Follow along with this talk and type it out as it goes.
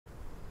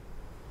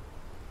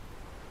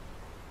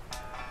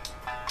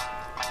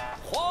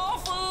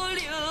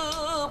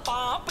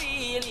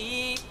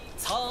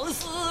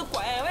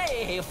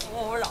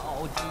富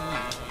饶地，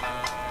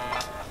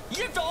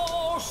一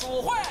朝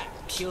舒缓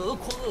贫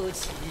困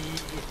期，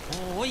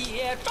午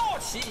夜朝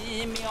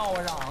气渺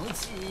然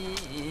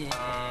际。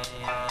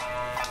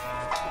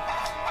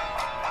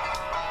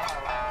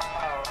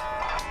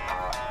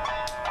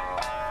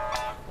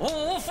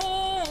无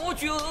父无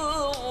君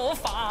无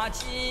法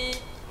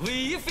纪，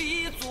为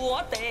非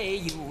作歹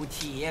有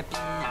天比。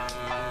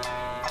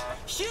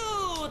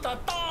修得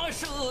大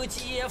圣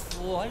见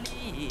佛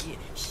力，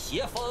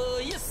邪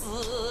风一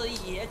丝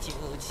也惊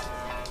奇。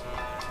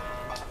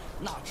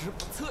哪知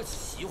不测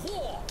其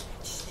祸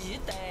其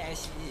旦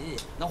夕，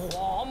那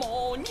黄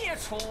毛孽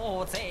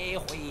畜再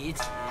回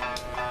击。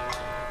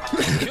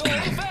小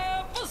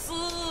凡不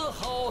思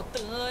好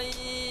得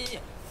意，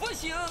不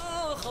行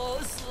后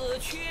事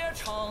却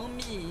成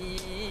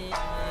谜。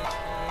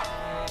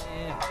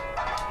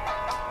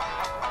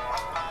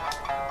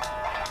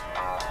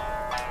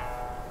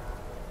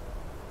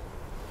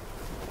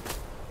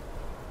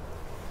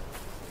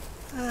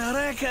I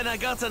reckon I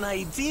got an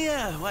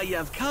idea why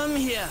you've come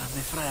here,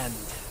 my friend.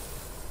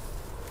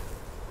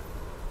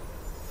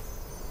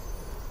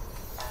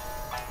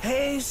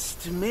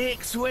 Haste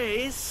makes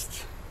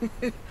waste.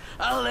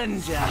 I'll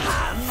lend you a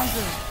hand.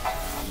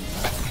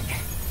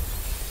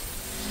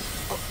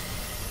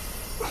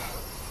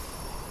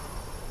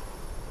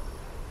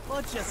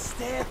 Watch your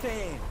step,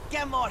 eh?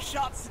 Get more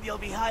shots and you'll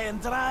be high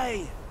and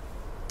dry.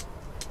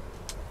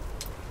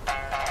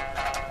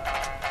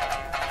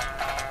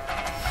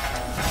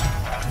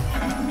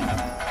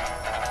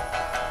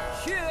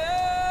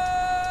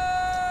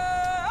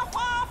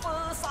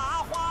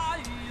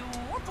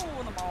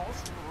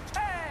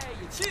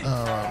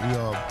 Alright, we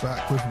are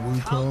back with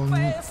Wukong,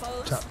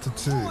 chapter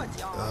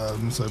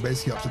 2. So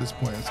basically up to this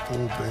point it's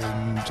all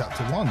been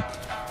chapter 1,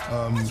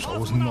 which I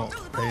was not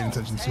paying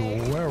attention to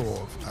or aware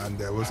of, and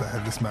there was a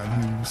headless man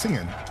who was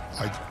singing.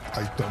 I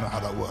don't know how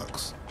that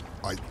works.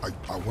 I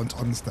want to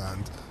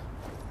understand.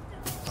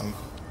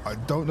 I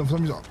don't know, for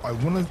some reason I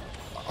want to...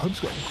 I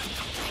just got...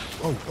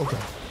 Oh, okay.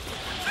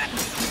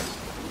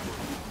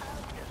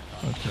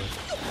 Okay.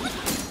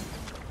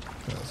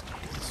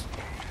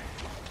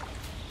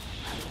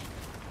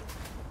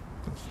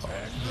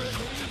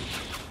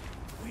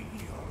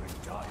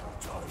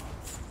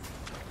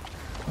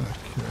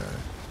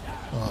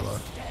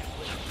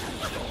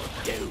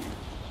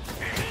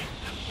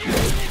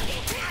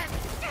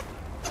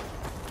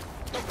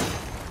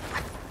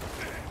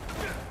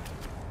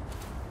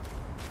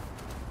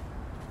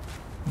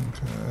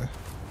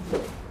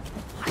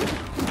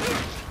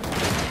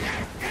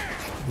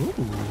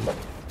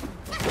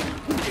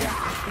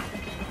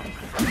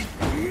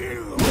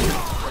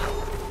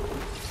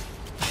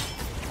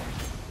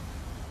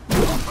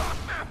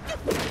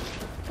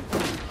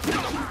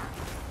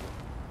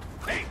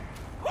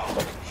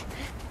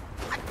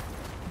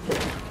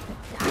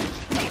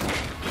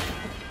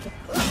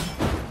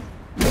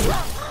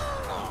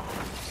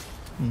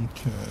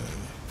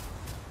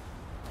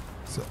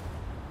 So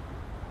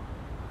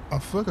I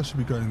feel like I should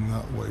be going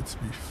that way, to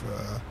be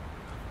fair.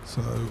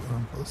 So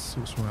let's see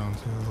what's around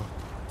here.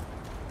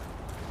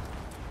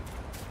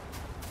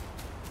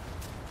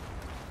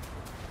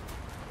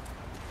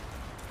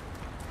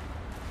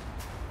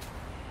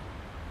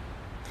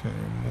 Okay,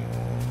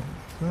 more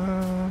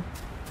there.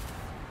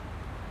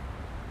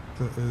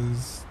 There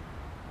is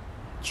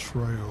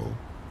trail.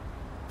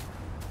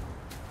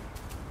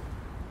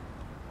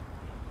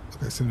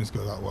 Okay, so let's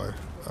go that way.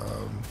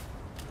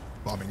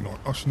 But I'm ignoring.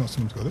 Oh, no,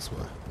 someone's go this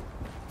way.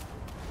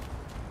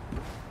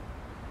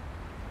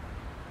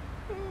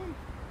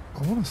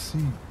 I want to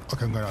see.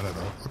 Okay, I'm going out there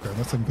though. Okay,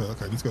 let's go.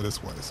 Okay, let's go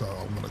this way. So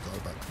I'm gonna go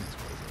back this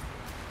way. Then.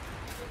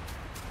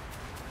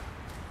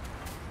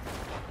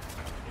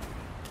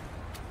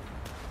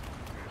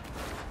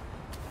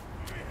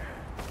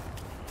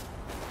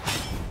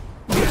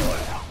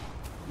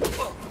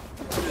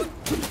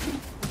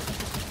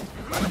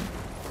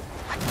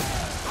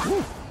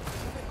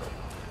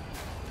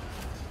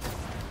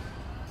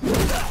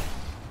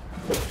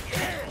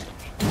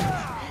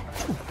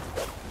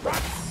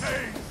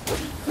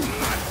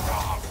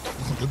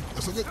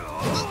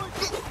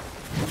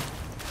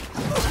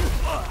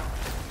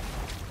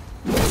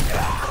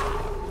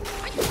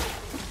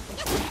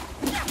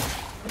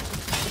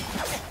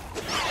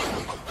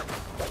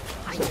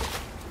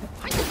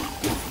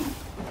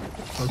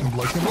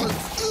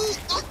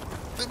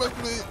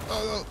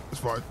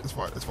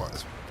 It's fine.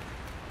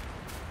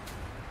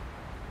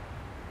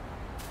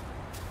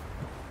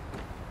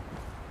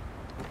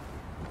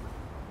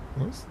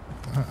 What's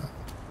that?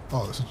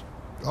 Oh, this is,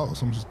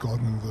 someone's just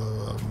guarding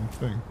the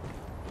thing.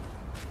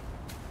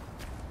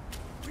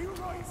 We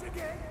rise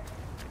again.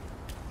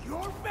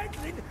 Your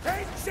meddling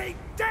ends a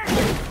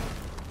death.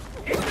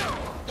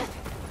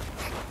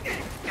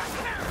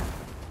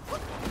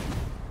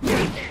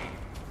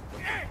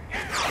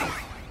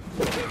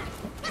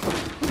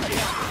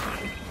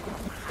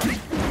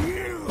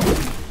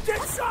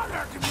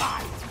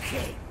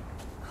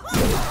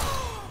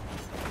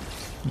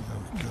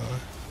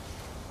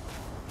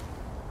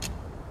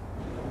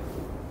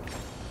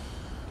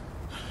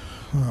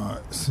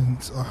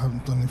 since I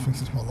haven't done anything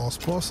since my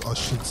last boss, I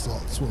should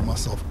start sorting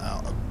myself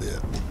out a bit.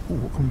 Oh,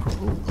 what can we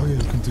grab? Oh yeah,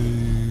 we can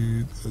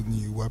do a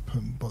new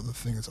weapon, but the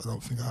thing is, I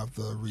don't think I have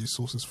the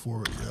resources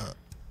for it yet.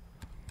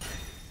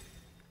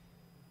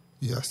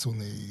 Yeah, I still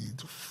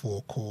need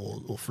 4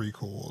 cores or 3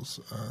 cores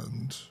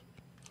and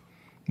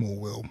more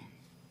will.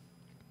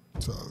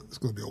 So it's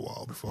going to be a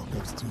while before I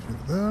get to do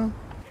anything there.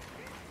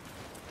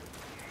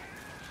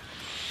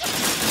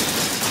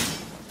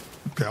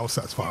 Okay, I was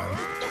satisfying.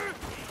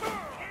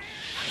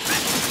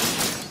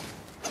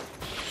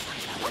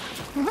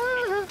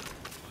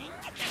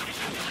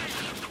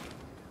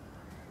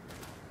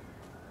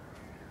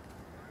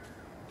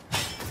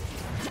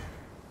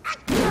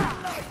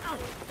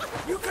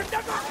 You can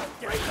never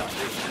break up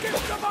this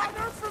gift of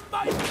honor from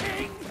my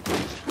king!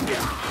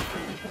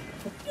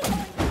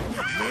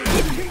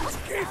 The king's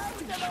gift!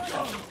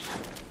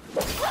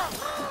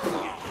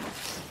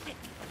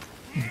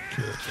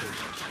 Okay.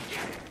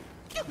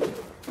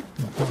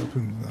 I'll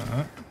open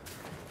that.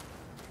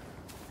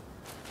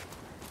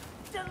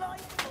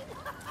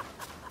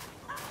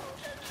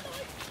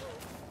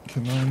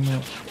 Can I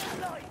not?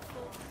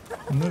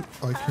 Nope,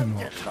 I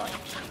cannot.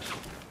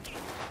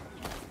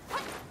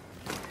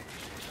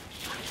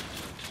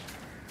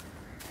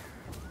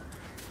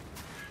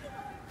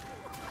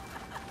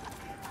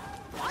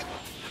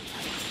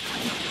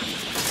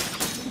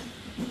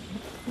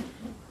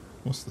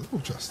 What's the little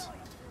chest?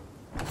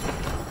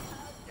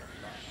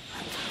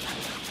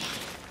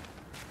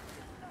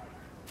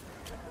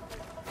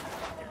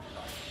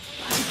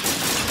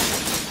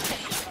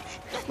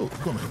 Oh,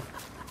 got me.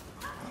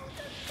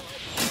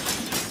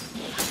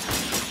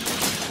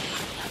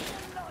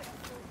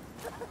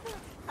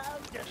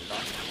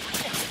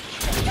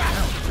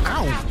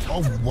 Ow!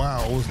 Oh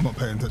wow, I was not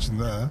paying attention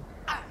there.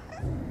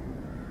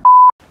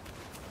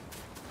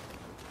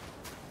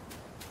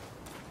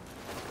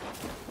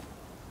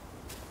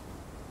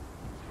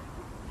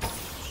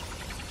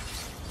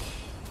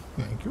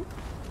 Thank you.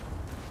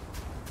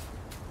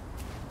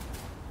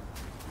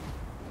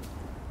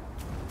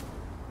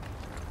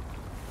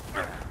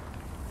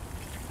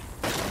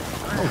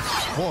 Oh,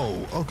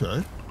 whoa,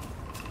 okay.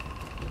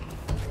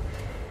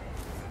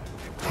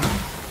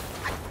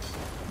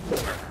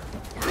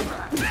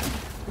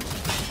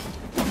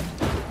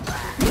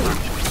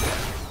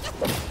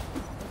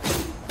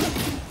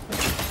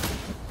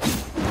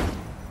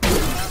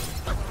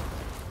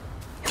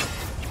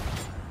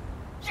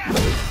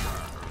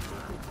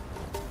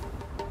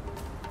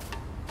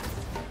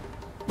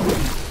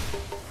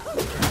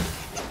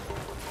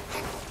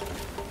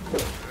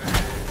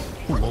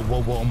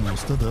 Whoa, I'm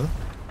almost there.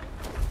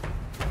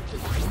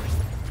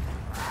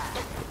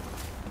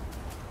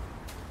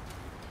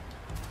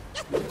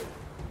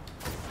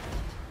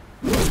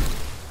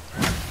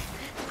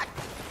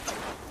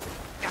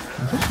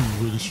 That's actually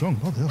really strong,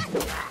 bloody hell.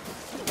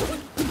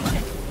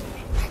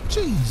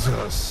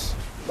 Jesus!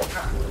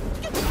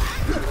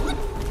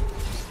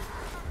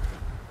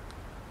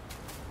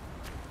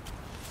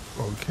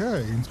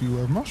 Okay, need to be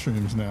aware of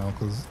mushrooms now,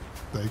 because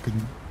they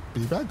can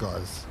be bad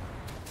guys.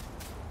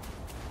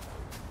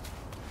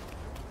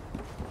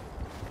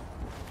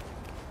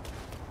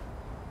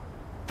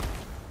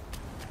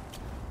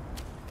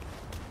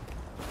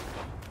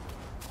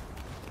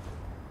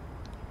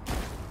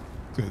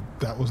 Good,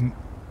 that was an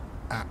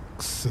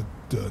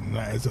accident.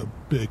 That is a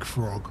big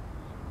frog.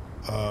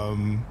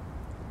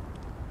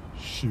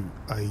 Shoot,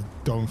 I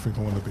don't think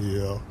I want to be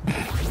here.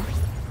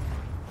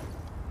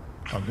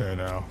 I'm here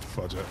now.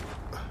 Fudge it.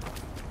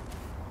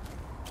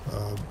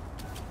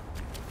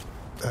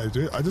 Hey,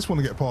 dude, I just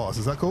want to get past.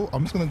 Is that cool?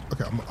 I'm just gonna.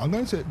 Okay, I'm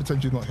going to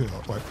pretend you're not here.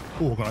 Wait.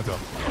 Oh, what can I do?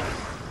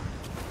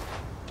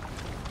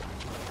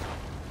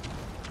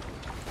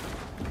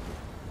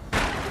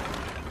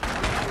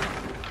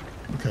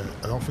 Okay,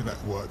 I don't think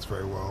that works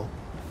very well.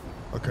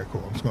 Okay,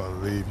 cool. I'm just gonna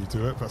leave you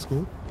to it. That's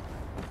cool.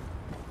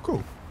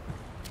 Cool.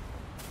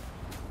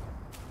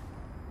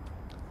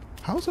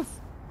 How's a?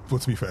 Well,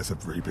 to be fair, it's a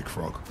really big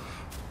frog.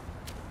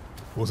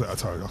 Or was it a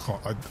toad?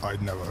 I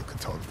never could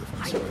tell the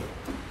difference.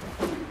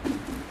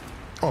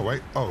 Oh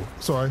wait. Oh,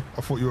 sorry.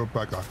 I thought you were a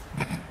bad guy.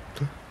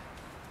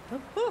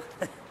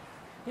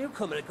 You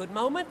come at a good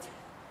moment.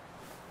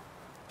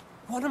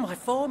 One of my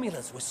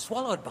formulas was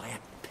swallowed by a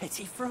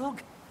petty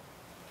frog.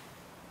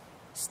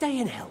 Stay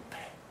and help.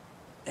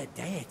 A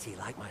deity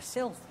like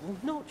myself will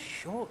not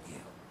short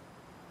you.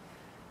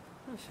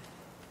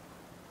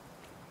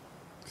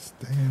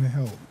 Stay and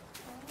help.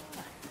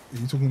 Are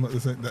you talking about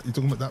this? You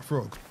talking about that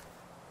frog?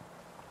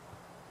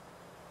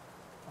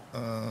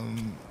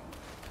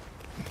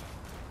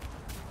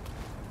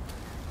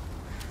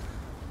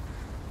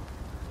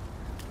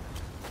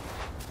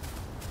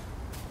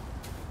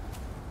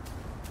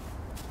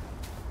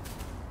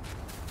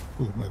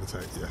 Ooh,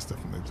 meditate. Yes,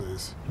 definitely,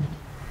 please.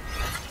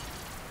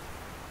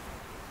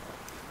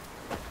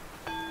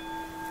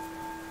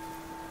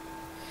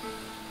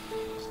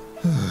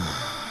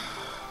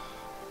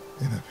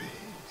 Inner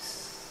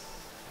peace.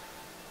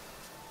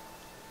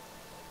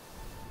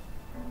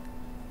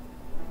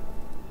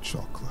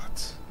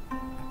 Chocolate.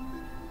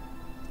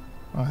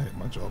 I hate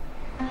my job.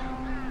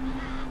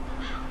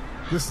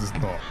 This is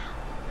not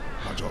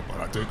my job,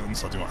 and I do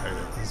not hate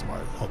it. This is my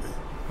hobby,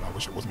 and I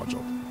wish it was my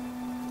job.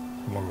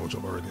 My real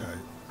job I really hate.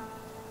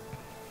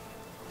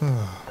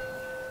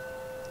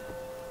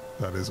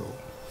 That is all.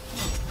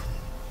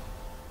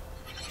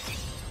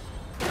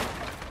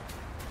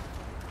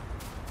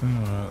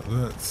 Alright,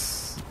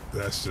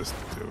 let's just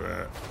do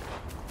it.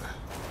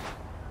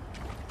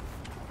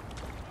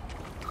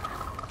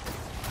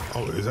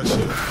 Oh, it's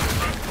actually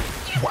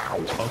wow.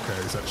 Okay,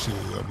 it's actually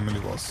a mini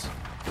boss.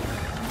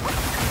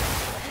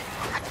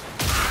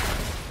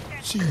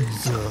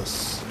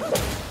 Jesus.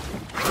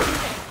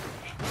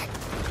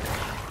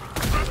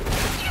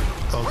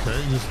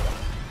 Okay, just.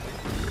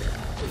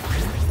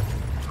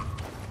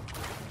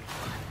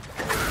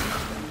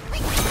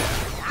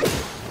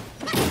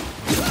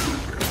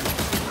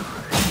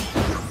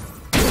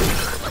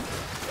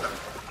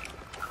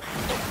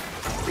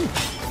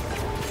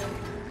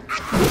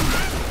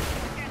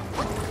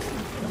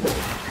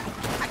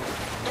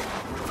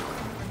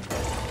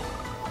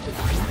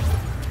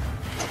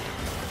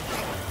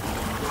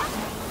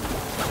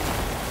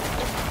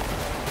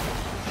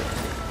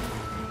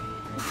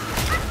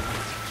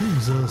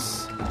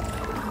 Jesus.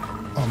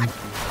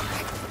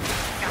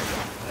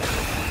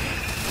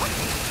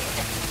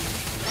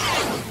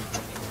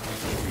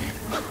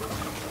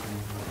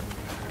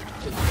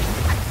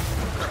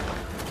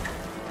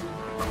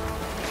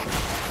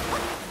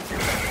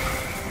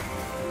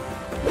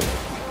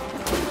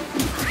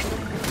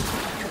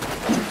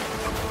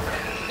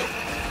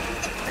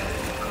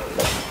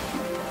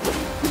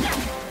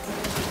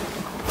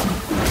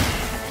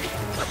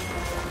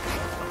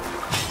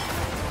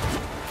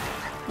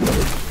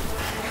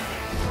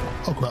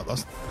 Oh crap,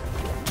 that's...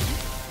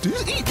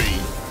 Dude, eat me!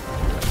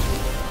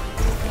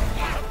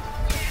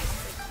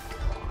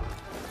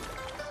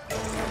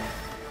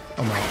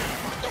 I'm out.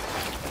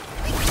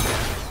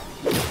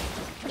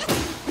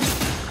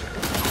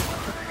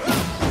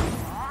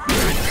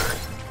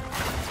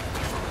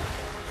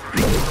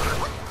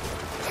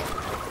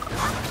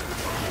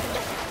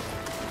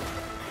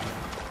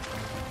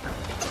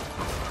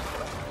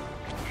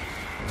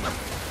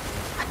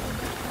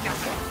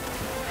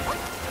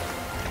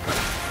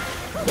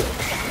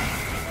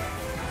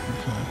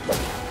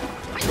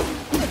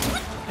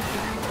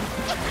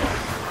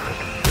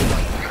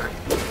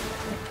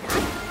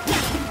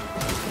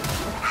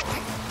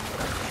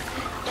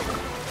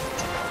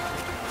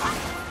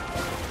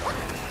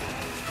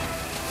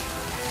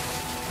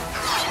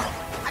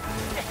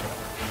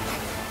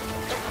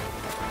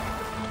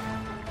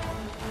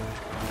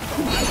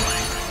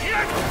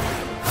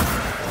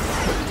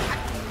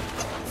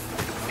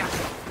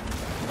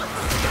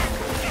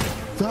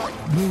 That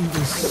move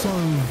is so...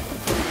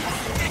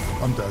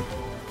 I'm dead.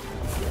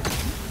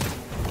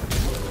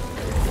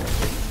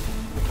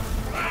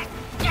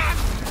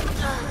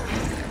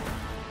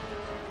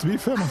 To be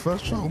fair, my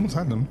first shot almost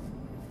had him.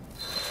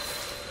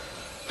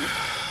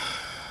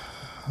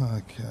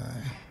 Okay.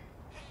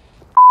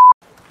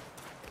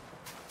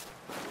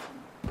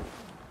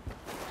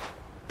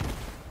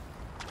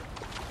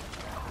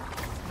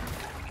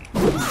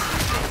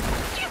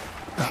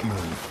 That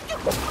move.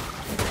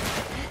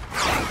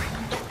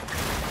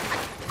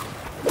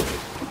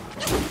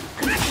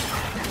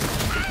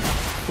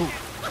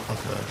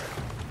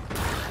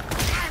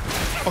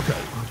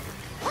 Okay.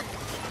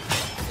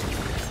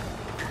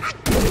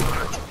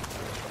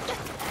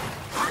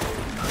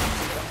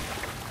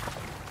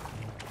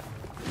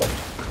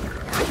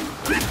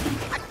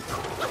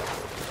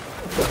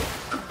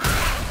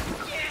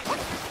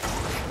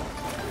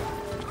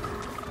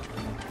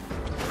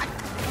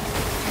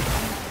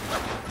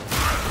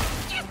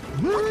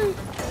 Really?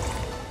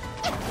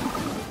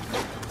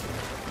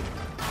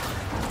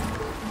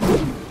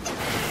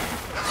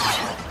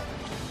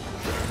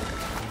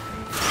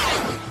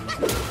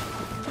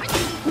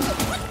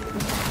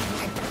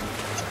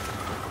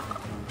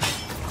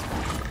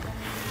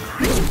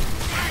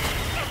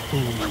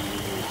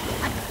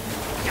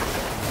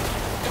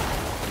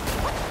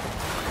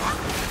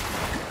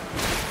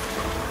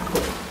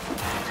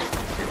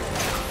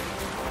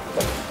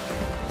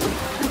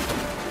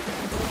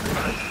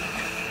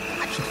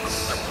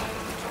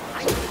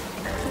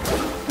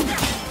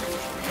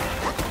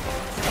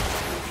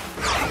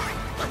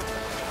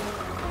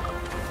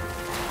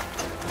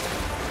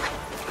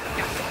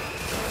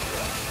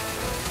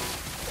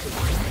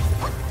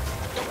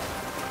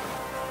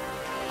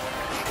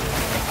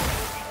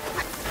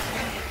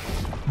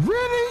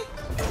 Really?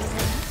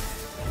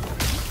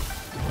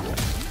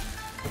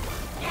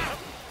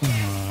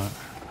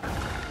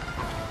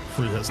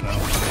 Free hits now.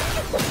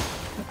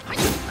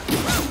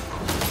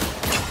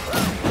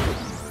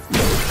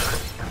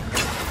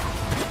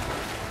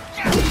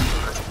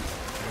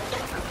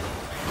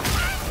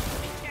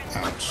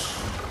 Ouch.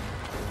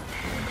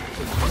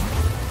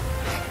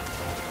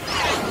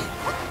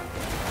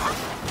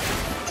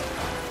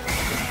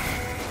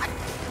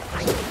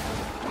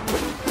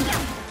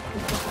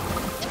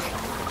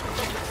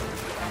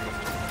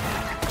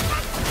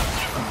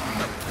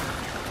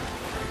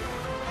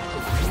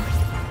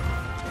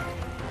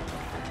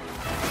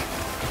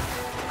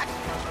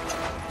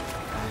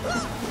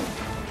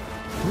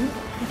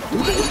 How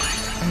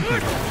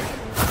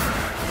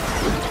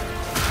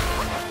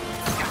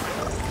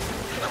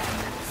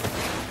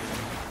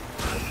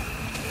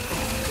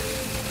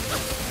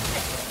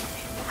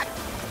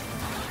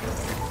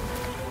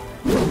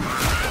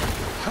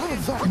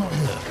is that not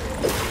here?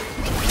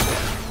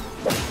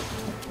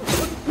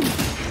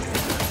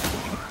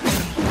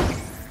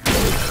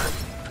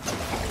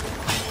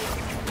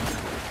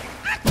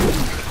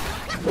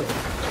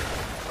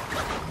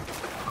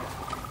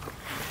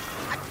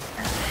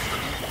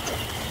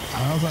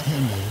 How's that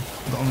hitting me?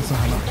 I don't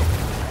understand how that.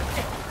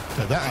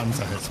 Yeah, that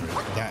answer hits me.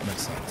 That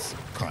makes sense.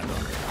 Kind of.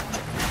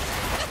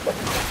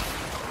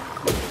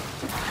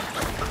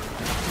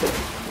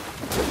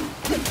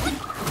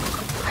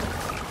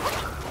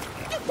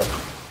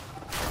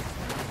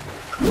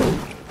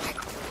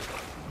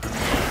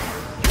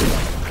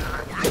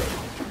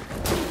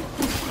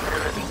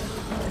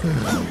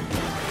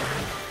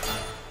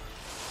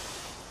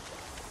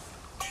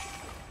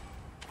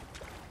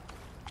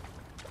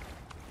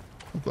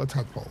 I've got a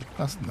tadpole.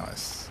 That's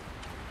nice.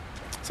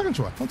 Second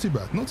try. Not too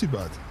bad. Not too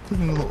bad. Could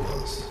have been a lot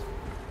worse.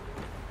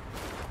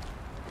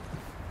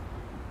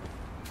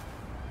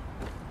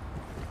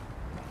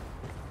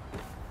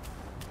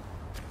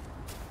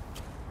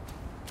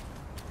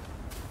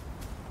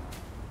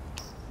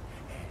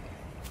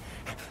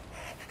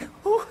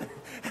 Oh,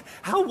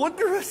 how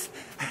wondrous!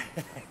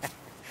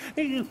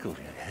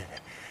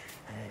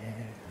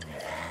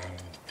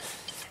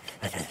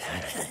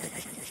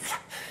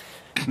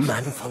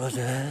 Man follows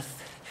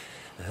earth,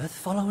 earth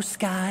follows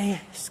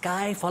sky,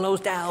 sky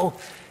follows Tao,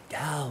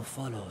 Tao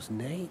follows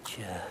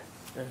nature.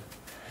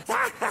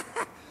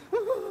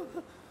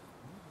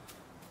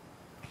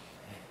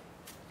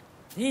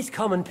 These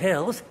common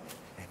pills,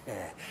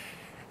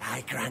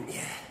 I grant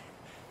you.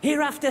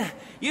 Hereafter,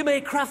 you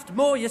may craft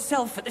more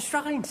yourself at the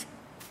shrines.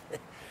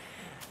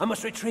 I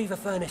must retrieve a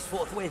furnace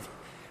forthwith.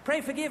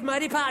 Pray forgive my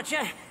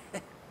departure.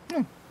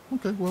 Yeah,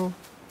 okay, well,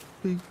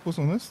 he was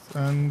honest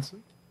and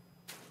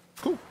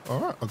cool.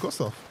 Alright, I got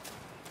stuff.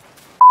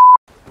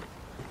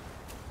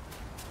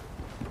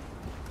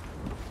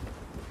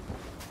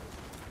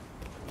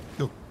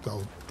 Yo,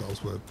 that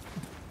was weird.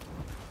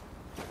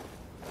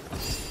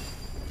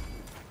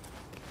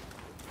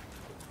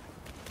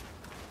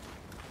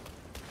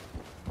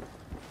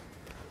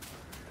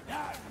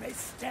 That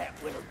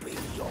misstep will be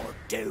your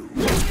doom.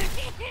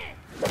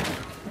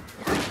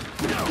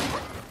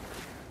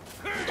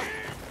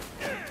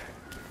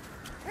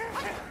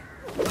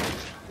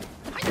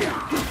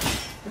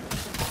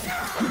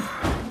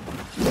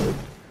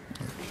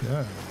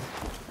 Okay.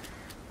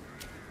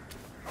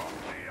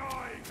 Only I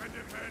can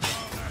defend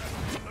our land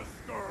from the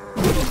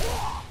scourge.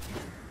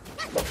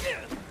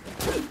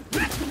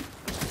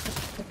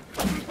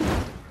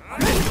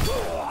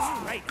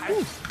 Right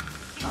out.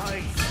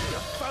 I see a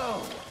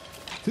foe.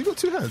 He got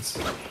two heads.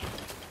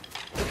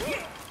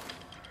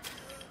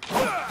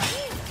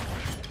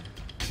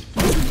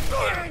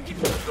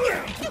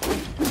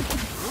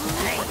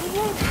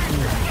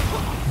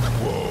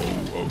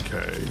 Whoa,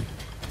 okay.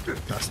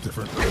 That's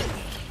different.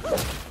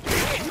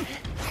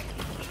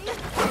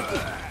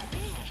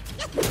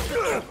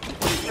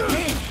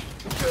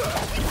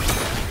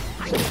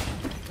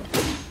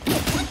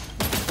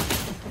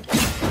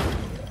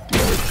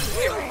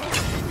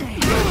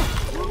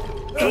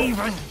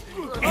 Even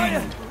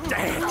in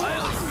death.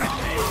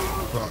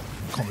 Right,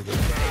 can't be good.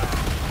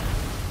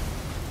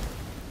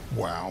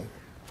 Wow.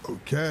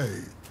 Okay.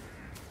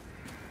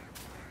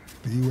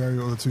 Be wary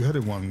of the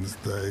two-headed ones.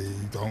 They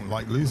don't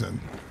like losing.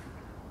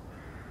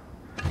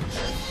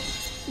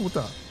 What's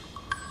that?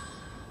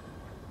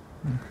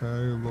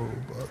 Okay, low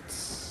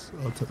butts.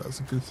 I'll take that's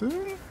a good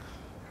thing.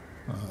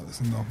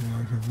 There's nothing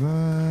over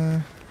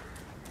there.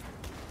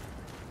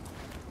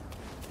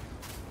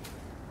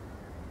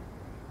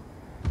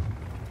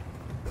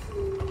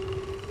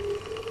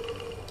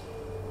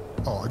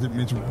 Oh, I didn't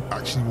mean to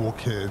actually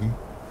walk in.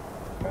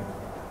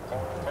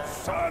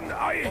 Son,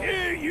 I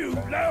hear you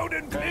loud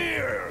and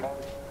clear.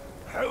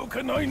 How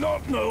can I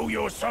not know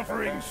your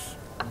sufferings?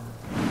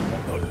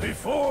 But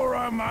before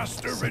our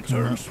master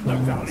returns from the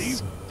valley,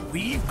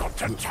 we've got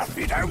to tough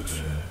it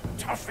out.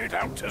 Tough it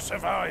out to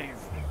survive.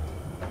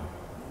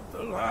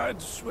 The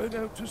lads went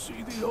out to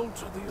see the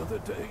altar the other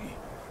day.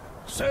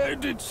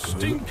 Said it's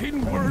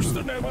stinking worse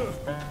than ever.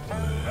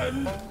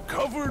 And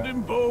covered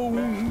in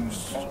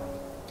bones.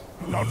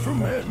 Not from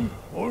men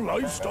or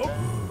livestock,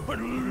 but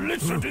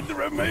littered in the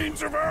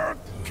remains of our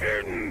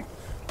kin.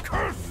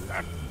 Curse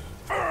that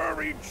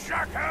furry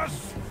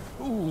jackass!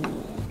 Ooh,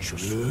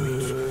 just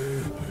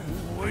wait.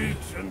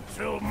 Wait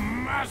until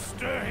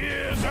Master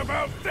hears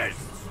about this!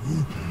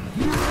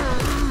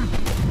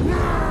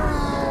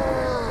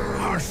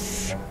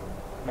 Hush!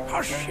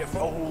 Hush, you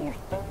fool!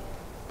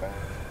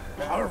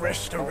 Our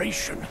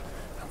restoration.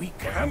 We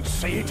can't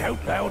say it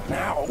out loud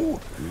now.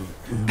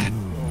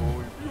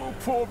 Your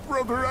poor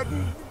brother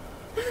hadn't...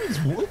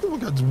 What?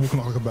 Look at him walking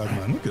like a bad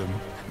man. Look at him.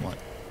 Like,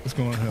 what's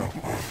going on here?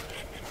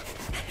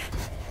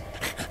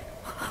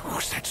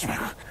 What's that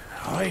smell?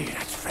 Aye,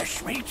 that's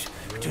fresh meat,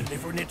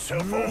 delivering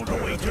itself all the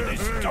way to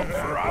this dump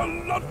for our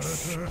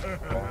lunch.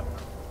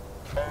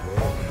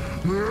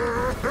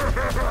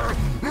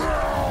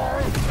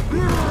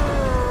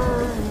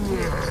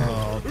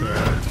 Oh,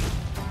 okay.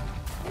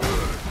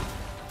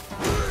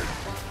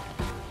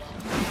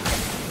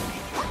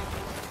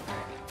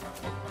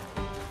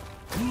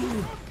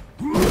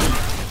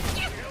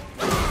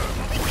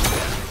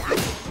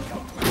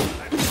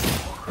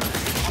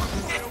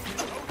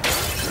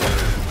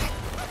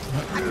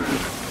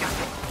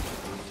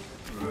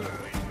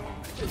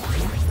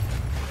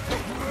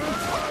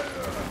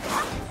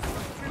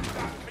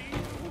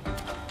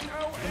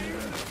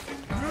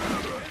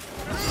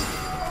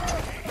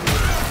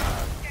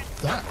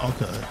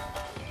 Okay.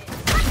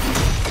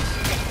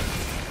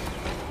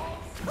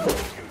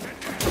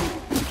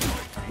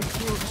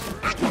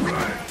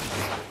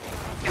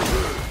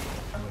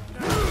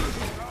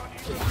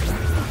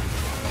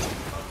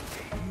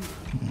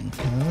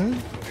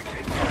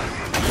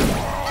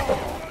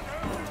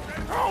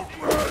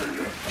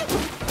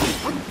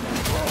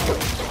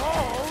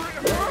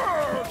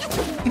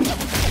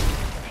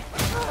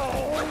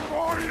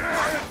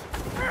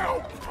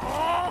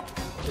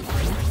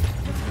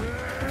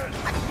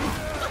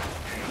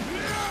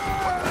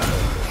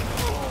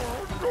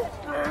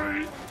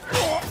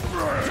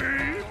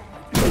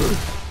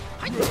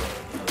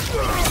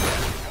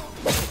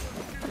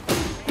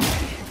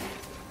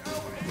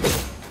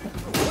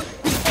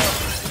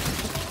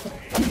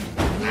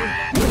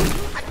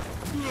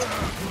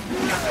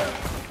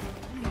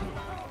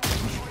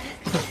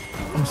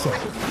 I'm sorry.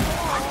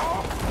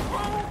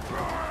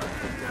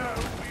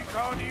 We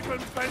can't even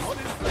fence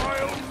this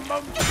vile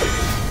monkey.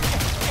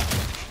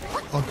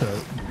 Okay.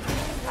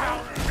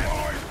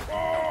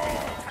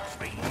 Touch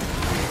me.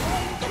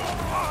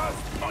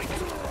 My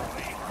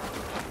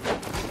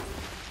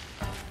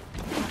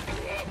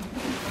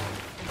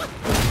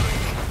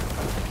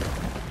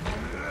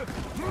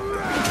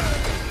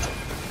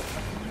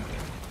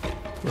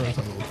Where's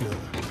that little girl?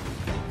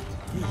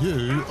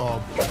 You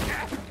are.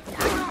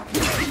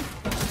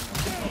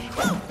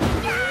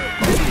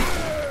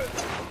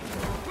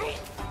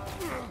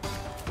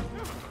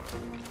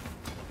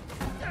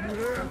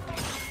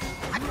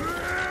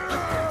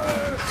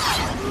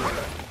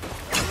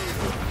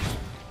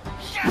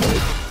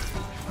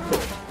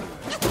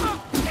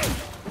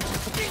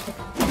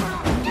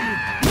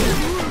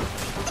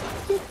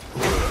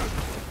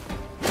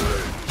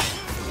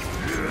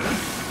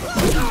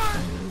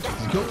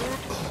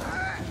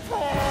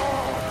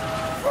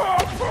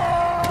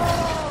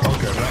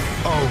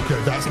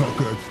 Okay, that's not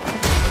good.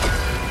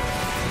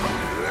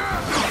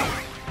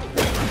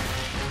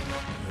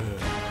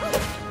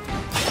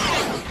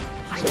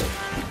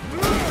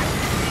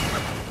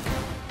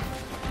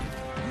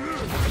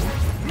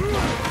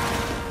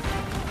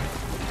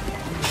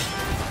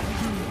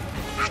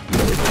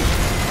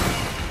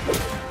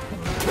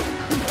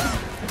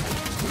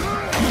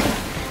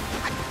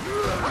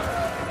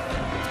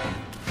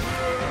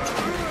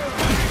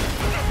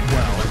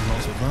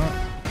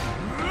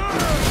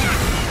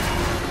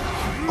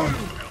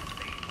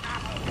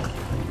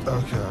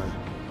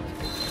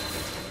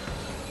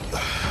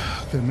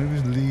 Okay, maybe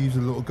leave the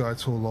little guy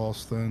till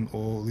last then,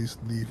 or at least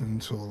leave him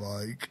till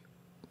like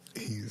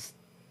he's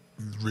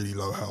really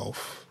low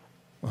health.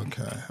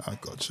 Okay, I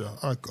gotcha.